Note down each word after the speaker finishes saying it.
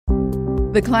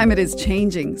The climate is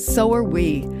changing, so are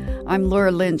we. I'm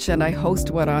Laura Lynch, and I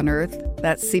host What on Earth?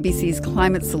 That's CBC's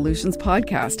Climate Solutions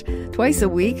podcast. Twice a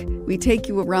week, we take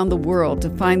you around the world to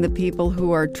find the people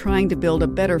who are trying to build a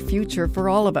better future for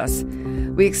all of us.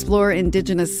 We explore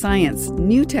Indigenous science,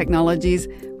 new technologies.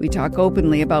 We talk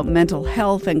openly about mental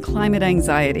health and climate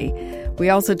anxiety. We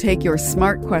also take your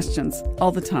smart questions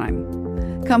all the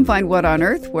time. Come find What on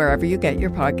Earth wherever you get your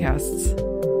podcasts.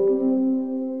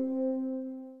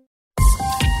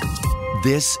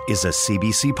 This is a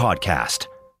CBC podcast.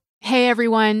 Hey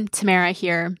everyone, Tamara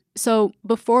here. So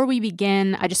before we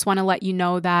begin, I just want to let you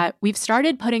know that we've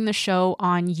started putting the show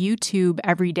on YouTube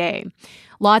every day.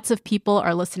 Lots of people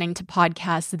are listening to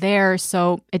podcasts there,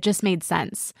 so it just made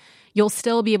sense. You'll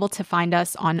still be able to find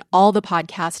us on all the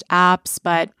podcast apps,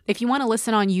 but if you want to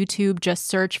listen on YouTube, just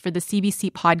search for the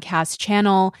CBC Podcast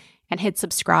channel and hit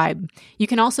subscribe. You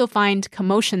can also find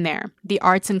Commotion there, the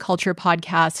arts and culture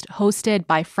podcast hosted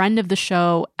by friend of the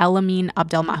show, Elamin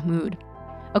Abdelmahmoud.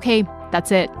 Okay,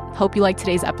 that's it. Hope you like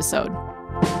today's episode.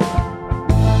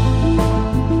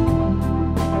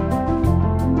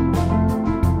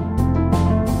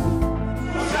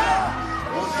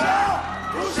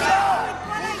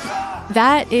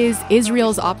 That is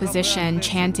Israel's opposition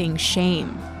chanting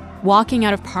shame, walking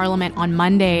out of parliament on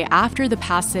Monday after the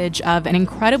passage of an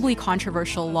incredibly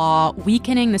controversial law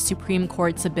weakening the Supreme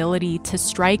Court's ability to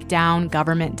strike down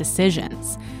government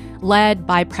decisions. Led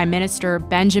by Prime Minister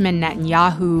Benjamin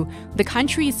Netanyahu, the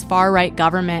country's far-right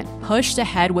government pushed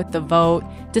ahead with the vote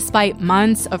despite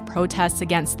months of protests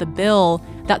against the bill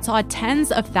that saw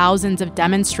tens of thousands of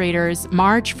demonstrators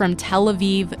march from Tel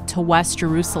Aviv to West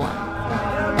Jerusalem.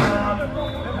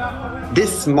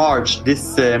 This march,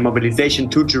 this mobilization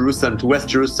to Jerusalem, to West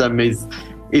Jerusalem, is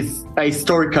a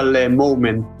historical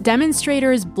moment.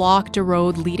 Demonstrators blocked a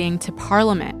road leading to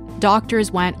Parliament. Doctors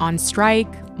went on strike.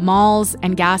 Malls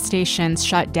and gas stations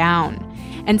shut down.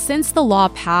 And since the law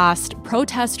passed,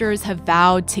 protesters have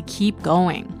vowed to keep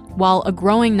going, while a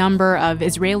growing number of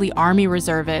Israeli army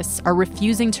reservists are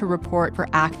refusing to report for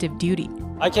active duty.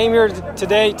 I came here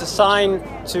today to sign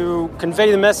to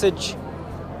convey the message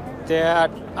that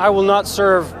I will not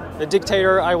serve a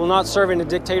dictator. I will not serve in a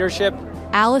dictatorship.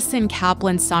 Allison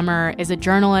Kaplan Sommer is a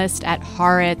journalist at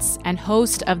Haaretz and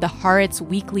host of the Haaretz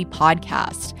Weekly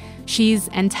podcast. She's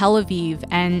in Tel Aviv,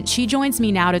 and she joins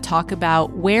me now to talk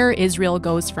about where Israel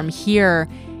goes from here,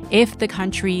 if the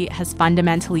country has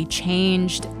fundamentally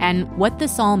changed, and what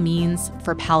this all means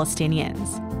for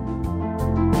Palestinians.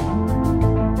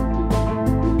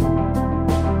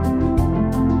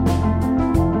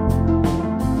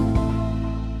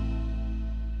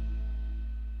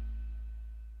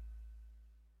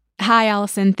 Hi,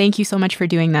 Allison. Thank you so much for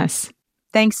doing this.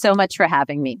 Thanks so much for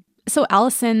having me. So,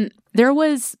 Allison, there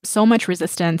was so much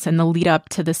resistance in the lead up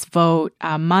to this vote,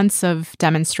 months of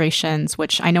demonstrations,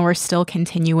 which I know are still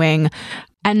continuing.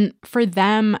 And for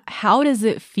them, how does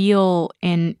it feel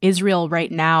in Israel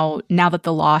right now that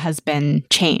the law has been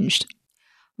changed?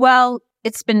 Well,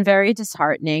 it's been very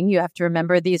disheartening. You have to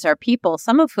remember these are people,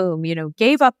 some of whom,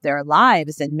 gave up their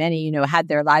lives and many, had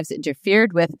their lives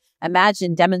interfered with.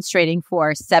 Imagine demonstrating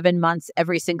for 7 months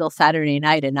every single Saturday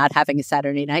night and not having a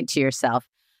Saturday night to yourself.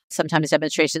 Sometimes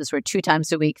demonstrations were 2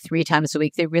 times a week, 3 times a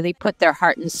week. They really put their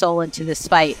heart and soul into this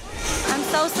fight. I'm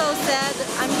so sad.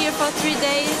 I'm here for 3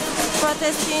 days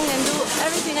protesting and do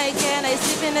everything I can. I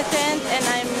sleep in a tent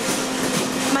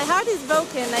and my heart is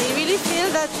broken. I really feel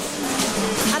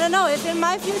that, I don't know, I feel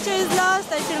my future is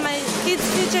lost. I feel my kids'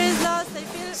 future is lost.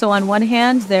 So on one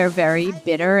hand, they're very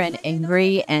bitter and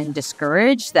angry and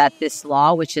discouraged that this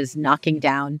law, which is knocking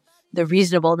down the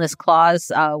reasonableness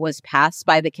clause, was passed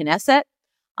by the Knesset.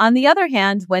 On the other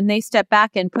hand, when they step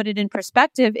back and put it in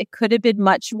perspective, it could have been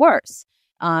much worse.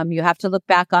 You have to look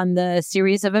back on the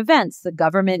series of events. The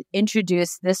government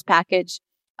introduced this package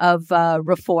of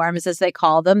reforms, as they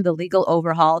call them, the legal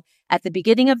overhaul, at the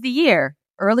beginning of the year,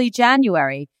 early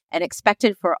January, and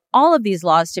expected for all of these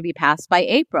laws to be passed by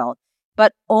April.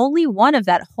 But only one of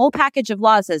that whole package of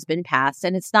laws has been passed,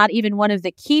 and it's not even one of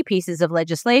the key pieces of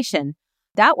legislation.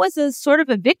 That was a sort of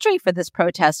a victory for this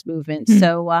protest movement.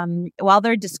 So while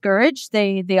they're discouraged,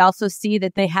 they also see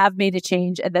that they have made a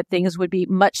change and that things would be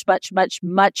much, much, much,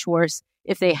 much worse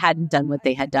if they hadn't done what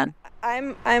they had done.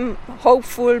 I'm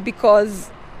hopeful because,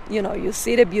 you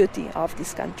see the beauty of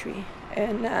this country.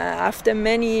 And after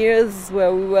many years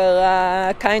where we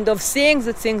were kind of seeing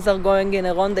that things are going in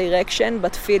a wrong direction,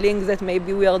 but feeling that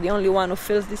maybe we are the only one who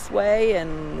feels this way,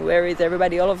 and where is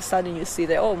everybody? All of a sudden you see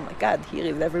that, oh my God, here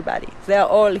is everybody. They are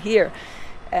all here.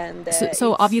 And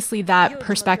so obviously that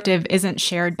perspective isn't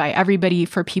shared by everybody.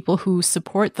 For people who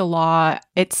support the law,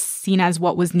 it's seen as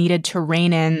what was needed to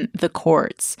rein in the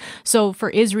courts. So for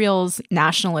Israel's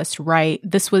nationalist right,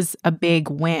 this was a big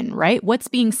win, right? What's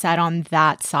being said on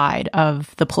that side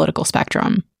of the political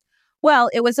spectrum? Well,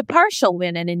 it was a partial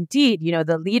win. And indeed,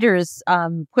 the leaders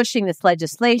pushing this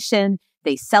legislation,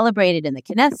 they celebrated in the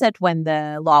Knesset when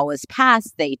the law was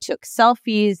passed. They took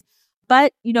selfies.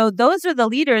 But, those are the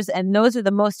leaders and those are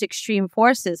the most extreme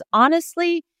forces.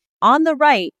 Honestly, on the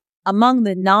right, among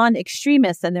the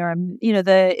non-extremists, and there are,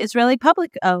 the Israeli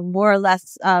public more or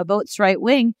less votes right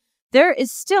wing, there is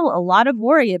still a lot of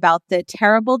worry about the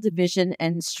terrible division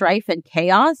and strife and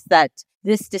chaos that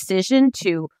this decision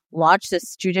to launch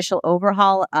this judicial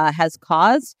overhaul has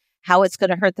caused, how it's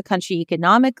going to hurt the country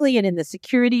economically and in the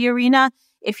security arena.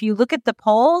 If you look at the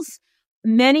polls,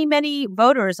 many, many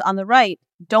voters on the right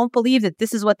don't believe that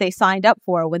this is what they signed up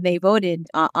for when they voted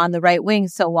on the right wing.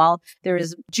 So while there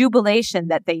is jubilation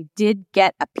that they did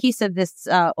get a piece of this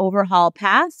overhaul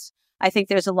passed, I think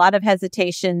there's a lot of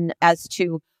hesitation as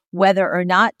to whether or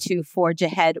not to forge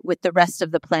ahead with the rest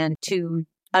of the plan to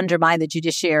undermine the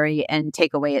judiciary and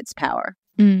take away its power.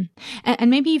 And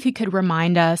maybe if you could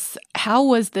remind us, how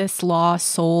was this law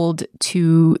sold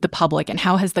to the public and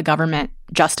how has the government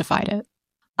justified it?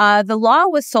 The law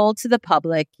was sold to the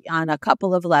public on a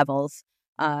couple of levels,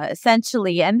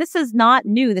 essentially. And this is not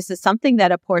new. This is something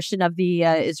that a portion of the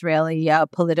Israeli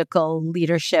political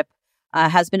leadership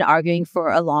has been arguing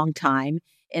for a long time,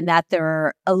 in that there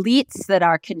are elites that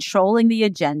are controlling the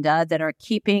agenda, that are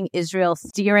keeping Israel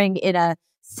steering in a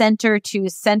center to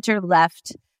center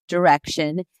left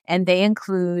direction. And they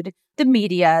include the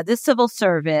media, the civil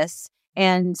service,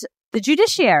 and the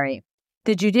judiciary.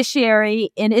 The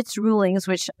judiciary in its rulings,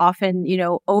 which often,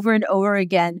 over and over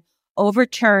again,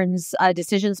 overturns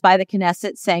decisions by the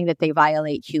Knesset saying that they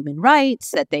violate human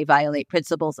rights, that they violate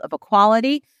principles of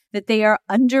equality, that they are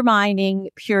undermining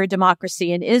pure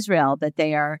democracy in Israel, that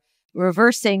they are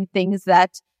reversing things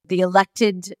that the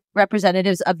elected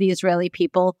representatives of the Israeli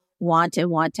people want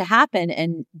to happen.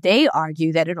 And they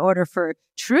argue that in order for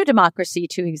true democracy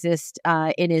to exist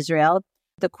in Israel,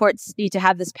 the courts need to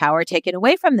have this power taken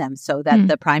away from them so that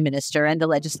the prime minister and the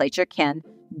legislature can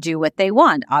do what they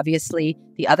want. Obviously,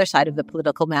 the other side of the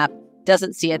political map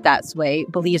doesn't see it that way,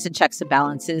 believes in checks and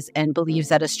balances, and believes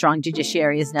that a strong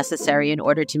judiciary is necessary in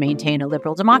order to maintain a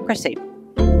liberal democracy.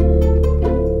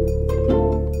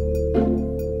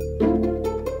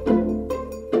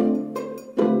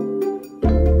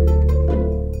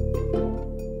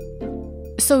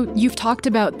 So you've talked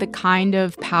about the kind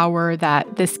of power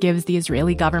that this gives the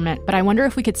Israeli government, but I wonder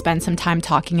if we could spend some time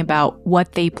talking about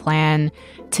what they plan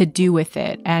to do with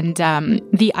it. And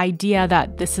the idea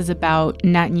that this is about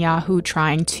Netanyahu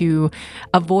trying to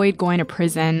avoid going to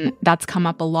prison, that's come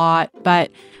up a lot.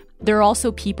 But there are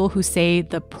also people who say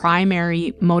the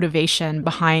primary motivation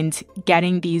behind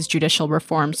getting these judicial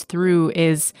reforms through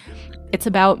is it's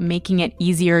about making it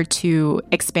easier to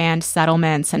expand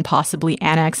settlements and possibly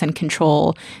annex and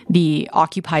control the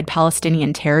occupied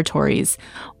Palestinian territories.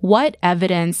 What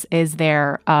evidence is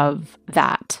there of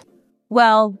that?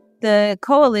 Well, the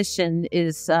coalition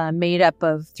is made up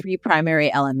of three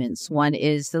primary elements. One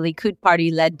is the Likud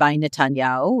party led by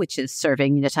Netanyahu, which is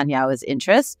serving Netanyahu's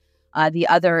interests. The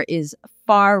other is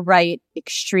far-right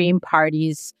extreme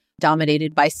parties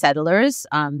dominated by settlers,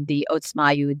 the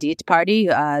Otzma Yehudit party,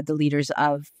 the leaders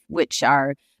of which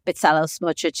are Bezalel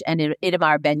Smotrich and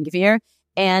Itamar Ben-Gvir,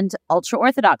 and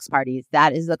ultra-Orthodox parties.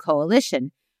 That is the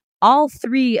coalition. All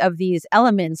three of these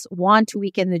elements want to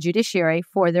weaken the judiciary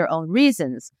for their own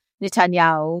reasons.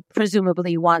 Netanyahu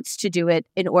presumably wants to do it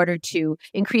in order to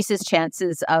increase his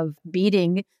chances of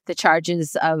beating the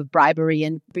charges of bribery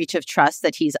and breach of trust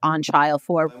that he's on trial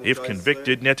for. If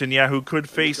convicted, Netanyahu could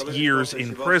face years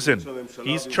in prison.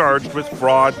 He's charged with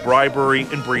fraud, bribery,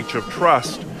 and breach of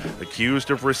trust,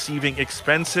 accused of receiving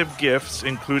expensive gifts,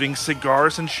 including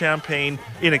cigars and champagne,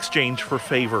 in exchange for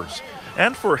favors,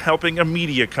 and for helping a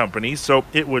media company so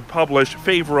it would publish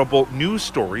favorable news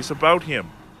stories about him.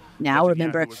 Now,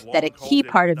 remember that a key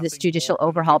part of this judicial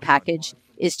overhaul package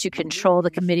is to control the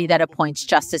committee that appoints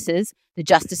justices. The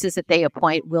justices that they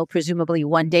appoint will presumably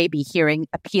one day be hearing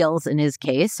appeals in his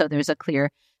case, so there's a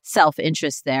clear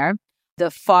self-interest there.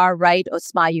 The far-right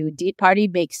Otzma Yehudit party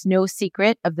makes no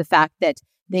secret of the fact that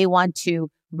they want to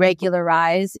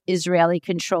regularize Israeli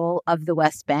control of the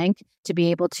West Bank to be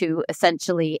able to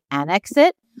essentially annex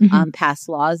it, pass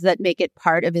laws that make it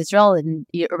part of Israel and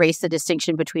erase the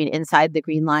distinction between inside the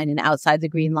Green Line and outside the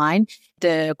Green Line.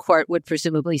 The court would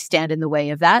presumably stand in the way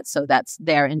of that, so that's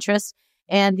their interest.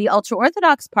 And the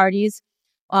ultra-Orthodox parties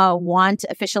want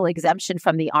official exemption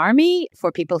from the army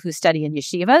for people who study in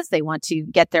yeshivas. They want to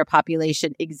get their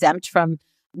population exempt from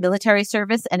military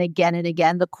service. And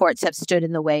again, the courts have stood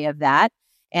in the way of that.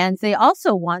 And they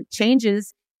also want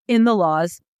changes in the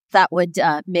laws that would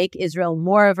make Israel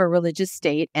more of a religious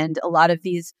state. And a lot of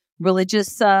these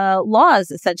religious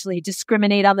laws essentially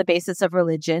discriminate on the basis of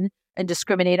religion and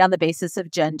discriminate on the basis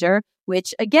of gender,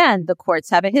 which, again, the courts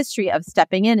have a history of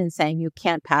stepping in and saying you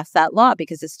can't pass that law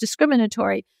because it's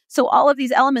discriminatory. So all of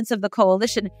these elements of the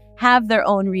coalition have their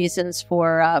own reasons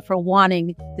for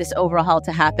wanting this overhaul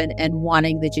to happen and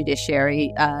wanting the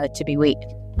judiciary to be weak.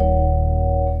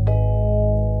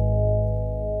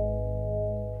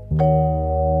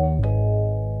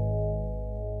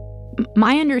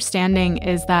 My understanding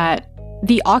is that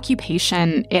the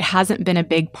occupation, it hasn't been a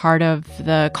big part of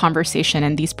the conversation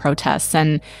in these protests,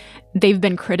 and they've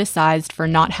been criticized for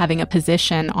not having a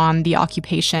position on the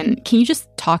occupation. Can you just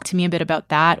talk to me a bit about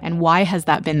that, and why has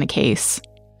that been the case?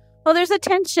 Well, there's a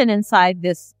tension inside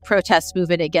this protest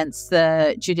movement against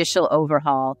the judicial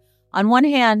overhaul. On one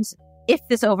hand, if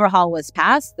this overhaul was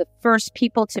passed, the first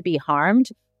people to be harmed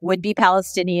would be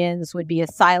Palestinians, would be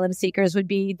asylum seekers, would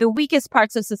be the weakest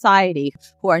parts of society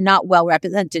who are not well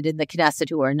represented in the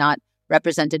Knesset, who are not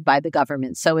represented by the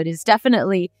government. So it is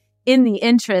definitely in the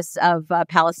interests of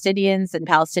Palestinians and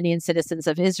Palestinian citizens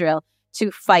of Israel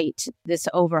to fight this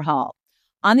overhaul.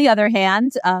 On the other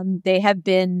hand, they have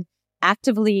been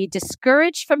actively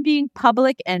discouraged from being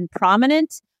public and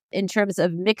prominent in terms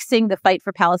of mixing the fight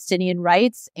for Palestinian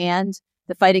rights and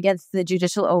the fight against the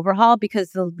judicial overhaul,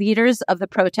 because the leaders of the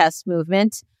protest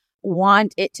movement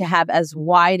want it to have as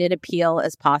wide an appeal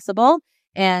as possible.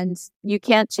 And you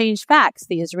can't change facts.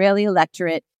 The Israeli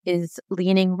electorate is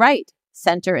leaning right,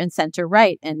 center and center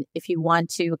right. And if you want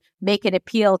to make an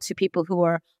appeal to people who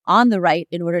are on the right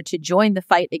in order to join the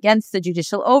fight against the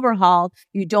judicial overhaul,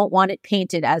 you don't want it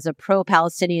painted as a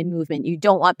pro-Palestinian movement. You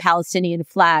don't want Palestinian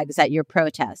flags at your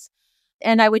protests.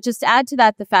 And I would just add to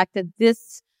that the fact that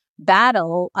this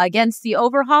battle against the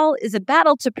overhaul is a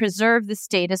battle to preserve the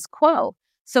status quo.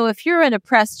 So if you're an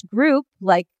oppressed group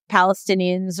like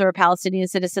Palestinians or Palestinian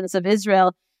citizens of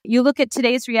Israel, you look at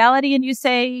today's reality and you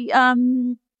say,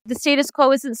 the status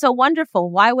quo isn't so wonderful.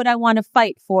 Why would I want to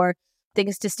fight for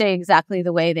things to stay exactly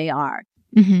the way they are?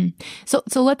 Mm-hmm.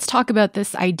 So let's talk about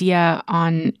this idea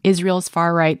on Israel's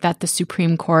far right that the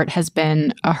Supreme Court has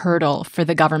been a hurdle for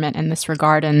the government in this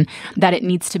regard and that it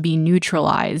needs to be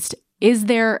neutralized. Is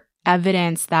there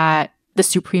evidence that the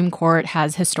Supreme Court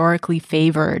has historically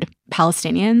favored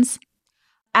Palestinians?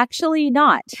 Actually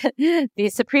not. The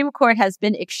Supreme Court has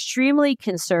been extremely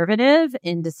conservative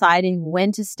in deciding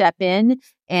when to step in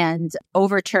and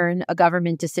overturn a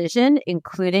government decision,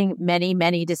 including many,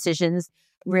 many decisions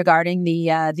regarding the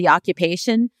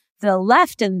occupation. The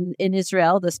left in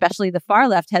Israel, especially the far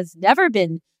left, has never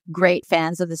been great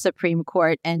fans of the Supreme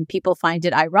Court, and people find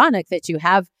it ironic that you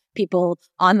have people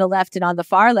on the left and on the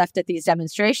far left at these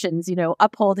demonstrations,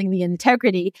 upholding the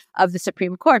integrity of the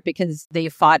Supreme Court because they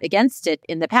fought against it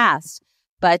in the past.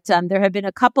 But there have been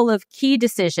a couple of key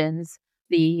decisions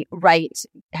the right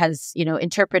has,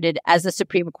 interpreted as the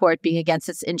Supreme Court being against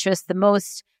its interests. The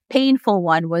most painful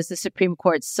one was the Supreme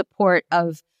Court's support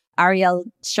of Ariel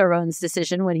Sharon's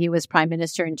decision when he was prime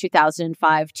minister in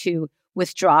 2005 to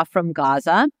withdraw from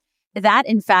Gaza. That,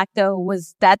 in fact, though,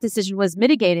 that decision was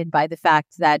mitigated by the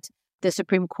fact that the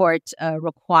Supreme Court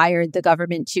required the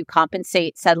government to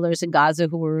compensate settlers in Gaza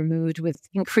who were removed with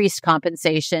increased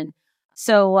compensation.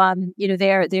 So,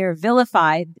 they're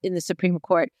vilified in the Supreme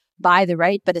Court by the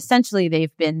right, but essentially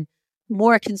they've been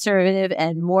more conservative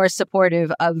and more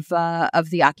supportive of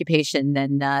the occupation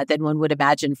than one would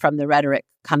imagine from the rhetoric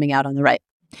coming out on the right.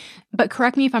 But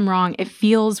correct me if I'm wrong, it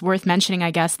feels worth mentioning,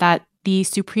 I guess, that the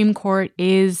Supreme Court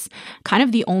is kind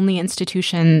of the only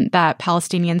institution that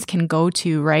Palestinians can go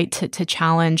to, right, to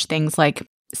challenge things like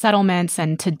settlements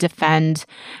and to defend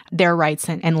their rights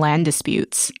and land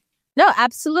disputes. No,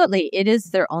 absolutely. It is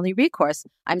their only recourse.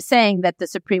 I'm saying that the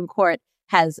Supreme Court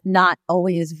has not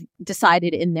always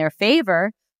decided in their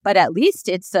favor, but at least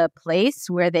it's a place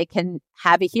where they can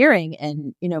have a hearing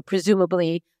and,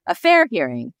 presumably a fair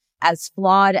hearing, as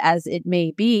flawed as it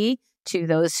may be to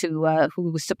those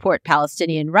who support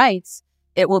Palestinian rights.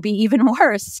 It will be even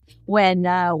worse when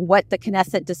what the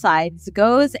Knesset decides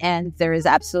goes, and there is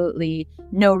absolutely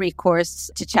no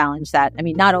recourse to challenge that. I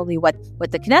mean, not only what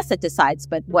the Knesset decides,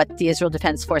 but what the Israel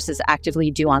Defense Forces actively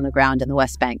do on the ground in the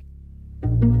West Bank.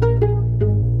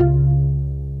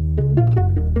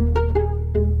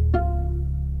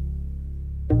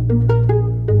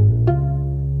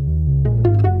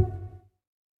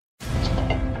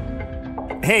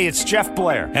 Hey, it's Jeff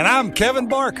Blair. And I'm Kevin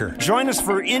Barker. Join us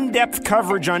for in-depth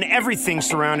coverage on everything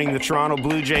surrounding the Toronto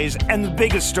Blue Jays and the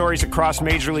biggest stories across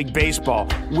Major League Baseball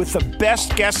with the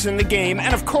best guests in the game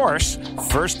and, of course,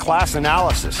 first-class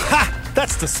analysis. Ha!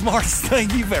 That's the smartest thing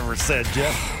you've ever said,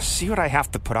 Jeff. See what I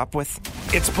have to put up with?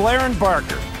 It's Blair and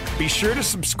Barker. Be sure to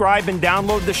subscribe and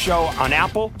download the show on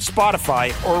Apple, Spotify,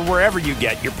 or wherever you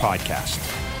get your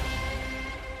podcasts.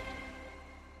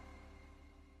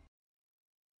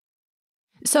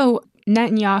 So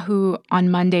Netanyahu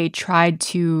on Monday tried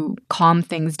to calm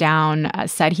things down,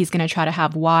 said he's going to try to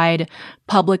have wide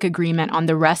public agreement on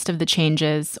the rest of the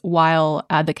changes while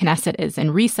the Knesset is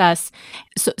in recess.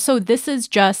 So this is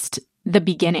just the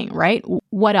beginning, right?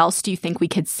 What else do you think we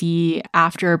could see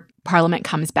after Parliament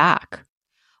comes back?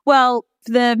 Well,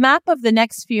 the map of the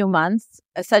next few months,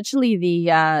 essentially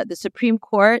the Supreme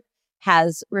Court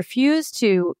has refused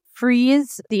to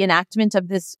freeze the enactment of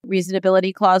this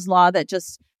reasonability clause law that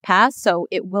just passed. So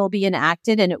it will be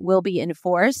enacted and it will be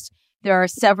enforced. There are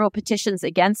several petitions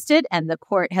against it, and the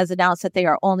court has announced that they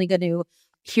are only going to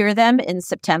hear them in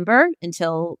September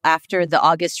until after the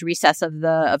August recess of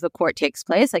the court takes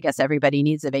place. I guess everybody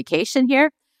needs a vacation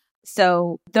here.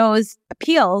 So those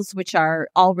appeals, which are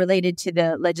all related to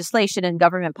the legislation and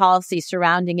government policy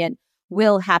surrounding it,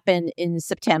 will happen in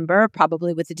September,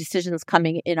 probably with the decisions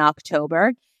coming in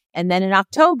October. And then in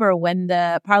October, when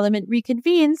the parliament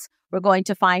reconvenes, we're going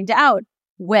to find out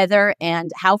whether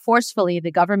and how forcefully the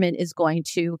government is going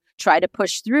to try to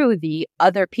push through the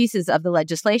other pieces of the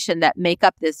legislation that make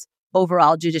up this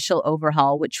overall judicial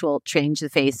overhaul, which will change the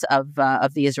face of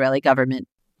the Israeli government.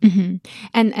 Mm-hmm.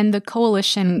 And the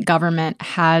coalition government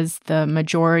has the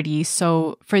majority.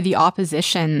 So for the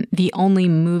opposition, the only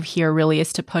move here really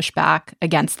is to push back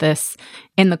against this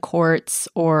in the courts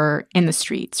or in the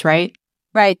streets, right?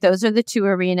 Right. Those are the two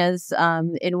arenas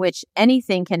in which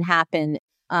anything can happen.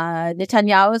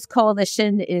 Netanyahu's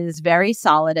coalition is very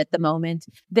solid at the moment.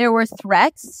 There were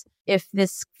threats. If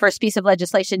this first piece of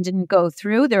legislation didn't go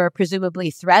through, there are presumably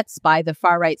threats by the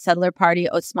far-right settler party,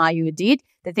 Otzma Yehudit,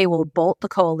 that they will bolt the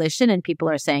coalition. And people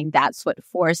are saying that's what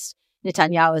forced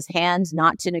Netanyahu's hand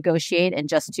not to negotiate and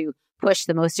just to push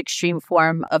the most extreme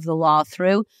form of the law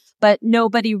through. But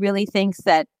nobody really thinks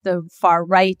that the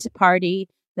far-right party,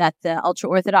 that the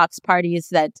ultra-Orthodox parties,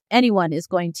 that anyone is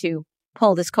going to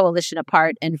pull this coalition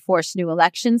apart and force new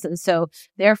elections. And so,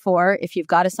 therefore, if you've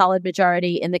got a solid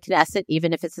majority in the Knesset,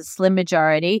 even if it's a slim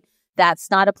majority, that's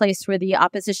not a place where the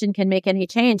opposition can make any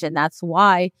change. And that's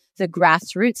why the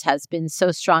grassroots has been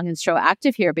so strong and so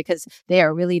active here, because they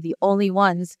are really the only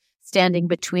ones standing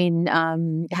between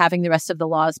having the rest of the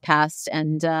laws passed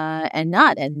and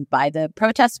not. And by the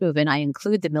protest movement, I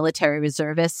include the military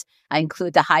reservists. I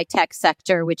include the high-tech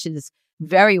sector, which is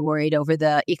very worried over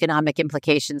the economic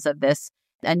implications of this.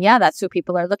 And yeah, that's who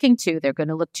people are looking to. They're going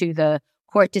to look to the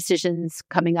court decisions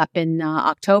coming up in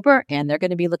October, and they're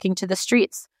going to be looking to the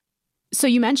streets. So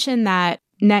you mentioned that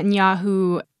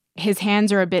Netanyahu, his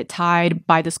hands are a bit tied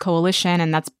by this coalition,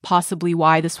 and that's possibly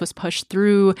why this was pushed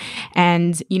through.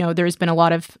 And, you know, there's been a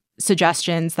lot of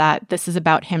suggestions that this is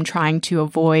about him trying to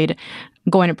avoid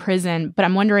going to prison. But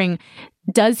I'm wondering,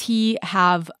 does he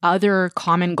have other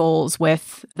common goals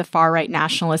with the far-right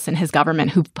nationalists in his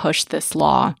government who've pushed this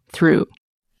law through?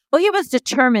 Well, he was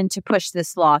determined to push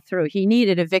this law through. He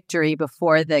needed a victory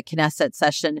before the Knesset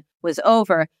session was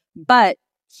over, but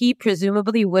he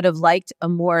presumably would have liked a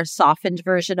more softened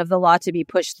version of the law to be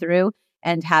pushed through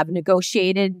and have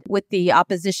negotiated with the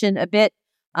opposition a bit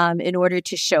in order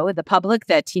to show the public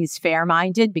that he's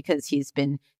fair-minded, because he's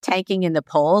been tanking in the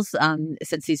polls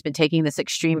since he's been taking this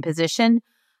extreme position.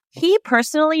 He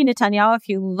personally, Netanyahu, if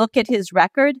you look at his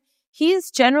record, he's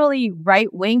generally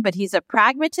right-wing, but he's a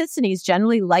pragmatist, and he's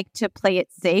generally liked to play it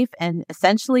safe and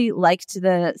essentially liked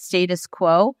the status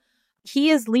quo.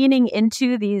 He is leaning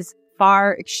into these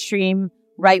far extreme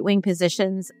right-wing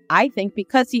positions, I think,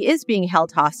 because he is being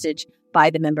held hostage by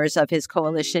the members of his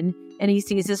coalition, and he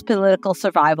sees his political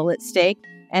survival at stake,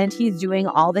 and he's doing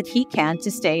all that he can to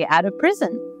stay out of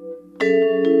prison.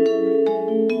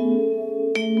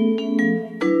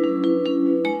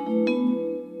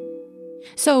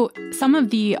 So some of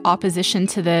the opposition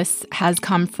to this has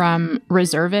come from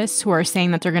reservists who are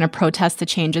saying that they're going to protest the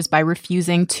changes by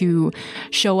refusing to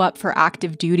show up for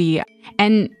active duty.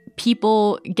 And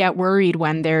people get worried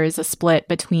when there is a split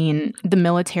between the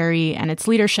military and its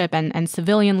leadership and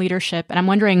civilian leadership. And I'm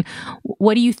wondering,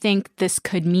 what do you think this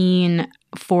could mean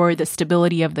for the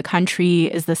stability of the country?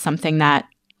 Is this something that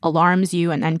alarms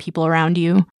you and people around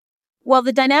you? Well,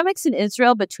 the dynamics in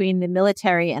Israel between the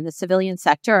military and the civilian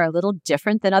sector are a little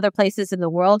different than other places in the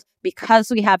world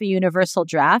because we have a universal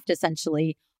draft.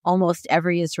 Essentially, almost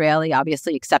every Israeli,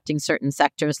 obviously excepting certain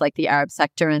sectors like the Arab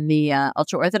sector and the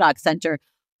ultra-Orthodox center,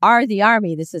 are the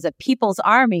army. This is a people's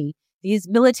army. These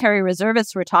military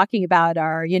reservists we're talking about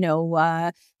are,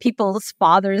 people's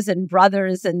fathers and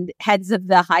brothers and heads of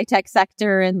the high-tech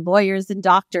sector and lawyers and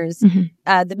doctors.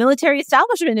 The military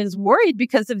establishment is worried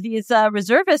because of these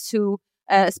reservists who,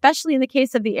 especially in the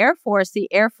case of the Air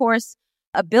Force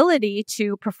ability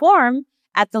to perform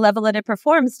at the level that it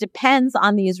performs depends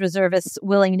on these reservists'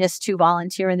 willingness to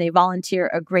volunteer, and they volunteer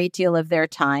a great deal of their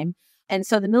time. And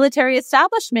so the military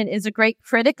establishment is a great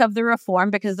critic of the reform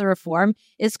because the reform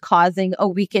is causing a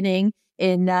weakening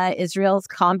in Israel's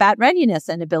combat readiness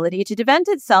and ability to defend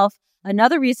itself.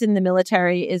 Another reason the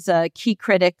military is a key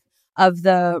critic of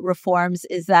the reforms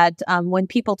is that when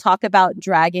people talk about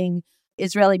dragging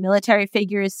Israeli military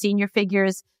figures, senior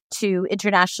figures, to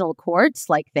international courts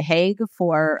like The Hague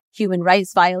for human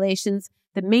rights violations,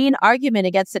 the main argument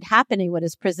against it happening, what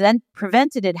has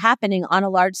prevented it happening on a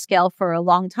large scale for a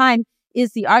long time,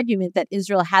 is the argument that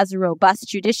Israel has a robust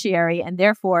judiciary, and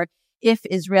therefore, if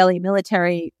Israeli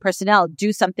military personnel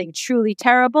do something truly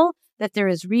terrible, that there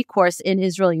is recourse in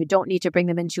Israel. You don't need to bring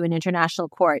them into an international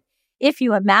court. If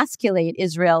you emasculate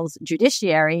Israel's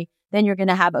judiciary, then you're going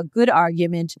to have a good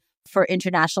argument for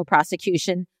international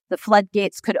prosecution. The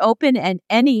floodgates could open, and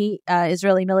any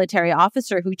Israeli military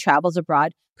officer who travels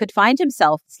abroad could find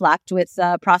himself slapped with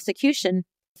prosecution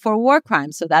for war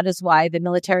crimes. So that is why the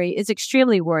military is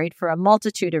extremely worried for a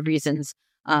multitude of reasons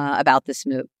about this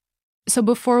move. So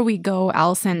before we go,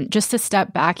 Allison, just to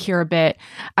step back here a bit,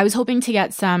 I was hoping to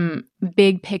get some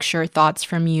big picture thoughts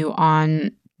from you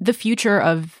on the future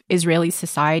of Israeli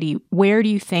society. Where do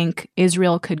you think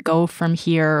Israel could go from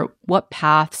here? What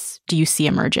paths do you see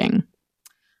emerging?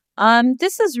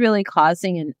 This is really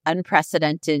causing an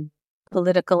unprecedented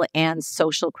political and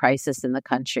social crisis in the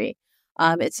country.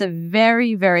 It's a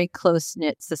very, very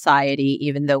close-knit society,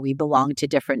 even though we belong to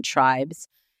different tribes.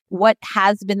 What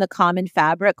has been the common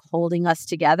fabric holding us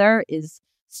together is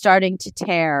starting to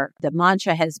tear. The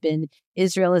mantra has been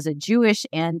Israel is a Jewish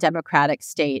and democratic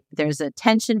state. There's a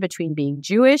tension between being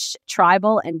Jewish,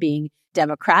 tribal, and being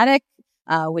democratic,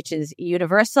 which is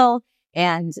universal.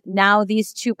 And now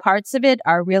these two parts of it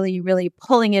are really, really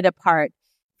pulling it apart.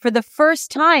 For the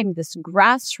first time, this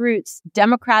grassroots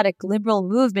democratic liberal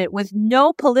movement with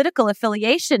no political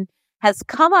affiliation has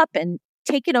come up and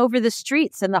taken over the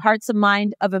streets and the hearts and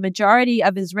mind of a majority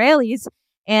of Israelis.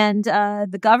 And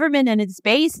the government and its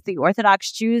base, the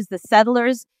Orthodox Jews, the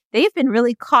settlers, they've been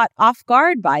really caught off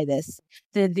guard by this.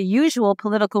 The usual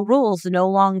political rules no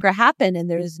longer happen, and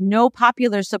there's no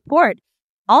popular support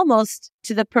almost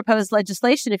to the proposed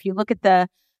legislation. If you look at the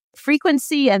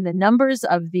frequency and the numbers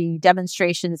of the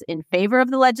demonstrations in favor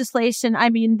of the legislation, I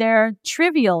mean, they're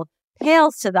trivial,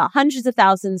 pales to the hundreds of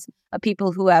thousands of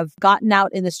people who have gotten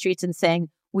out in the streets and saying,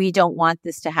 we don't want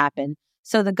this to happen.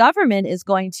 So the government is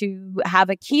going to have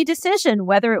a key decision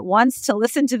whether it wants to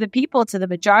listen to the people, to the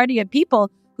majority of people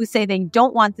who say they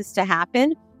don't want this to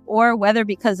happen, or whether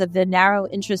because of the narrow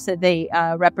interests that they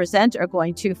represent are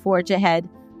going to forge ahead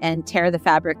and tear the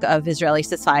fabric of Israeli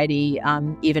society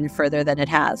even further than it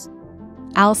has.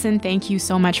 Allison, thank you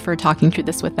so much for talking through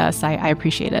this with us. I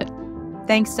appreciate it.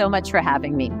 Thanks so much for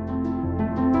having me.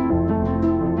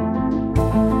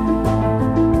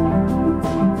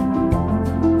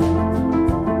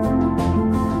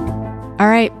 All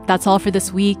right, that's all for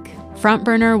this week. Front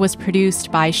Burner was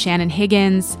produced by Shannon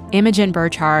Higgins, Imogen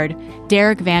Burchard,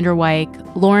 Derek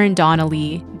Vanderwyk, Lauren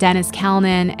Donnelly, Dennis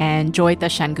Kalnin, and Joyita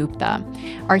Shengupta.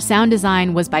 Our sound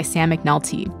design was by Sam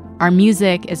McNulty. Our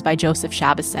music is by Joseph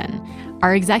Shabison.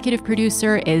 Our executive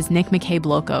producer is Nick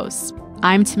McKay-Blokos.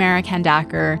 I'm Tamara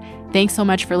Kandaker. Thanks so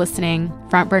much for listening.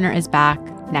 Front Burner is back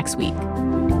next week.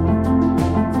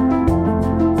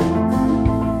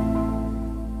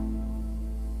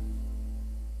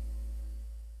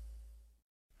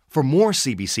 For more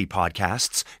CBC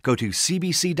podcasts, go to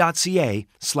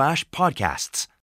cbc.ca/podcasts.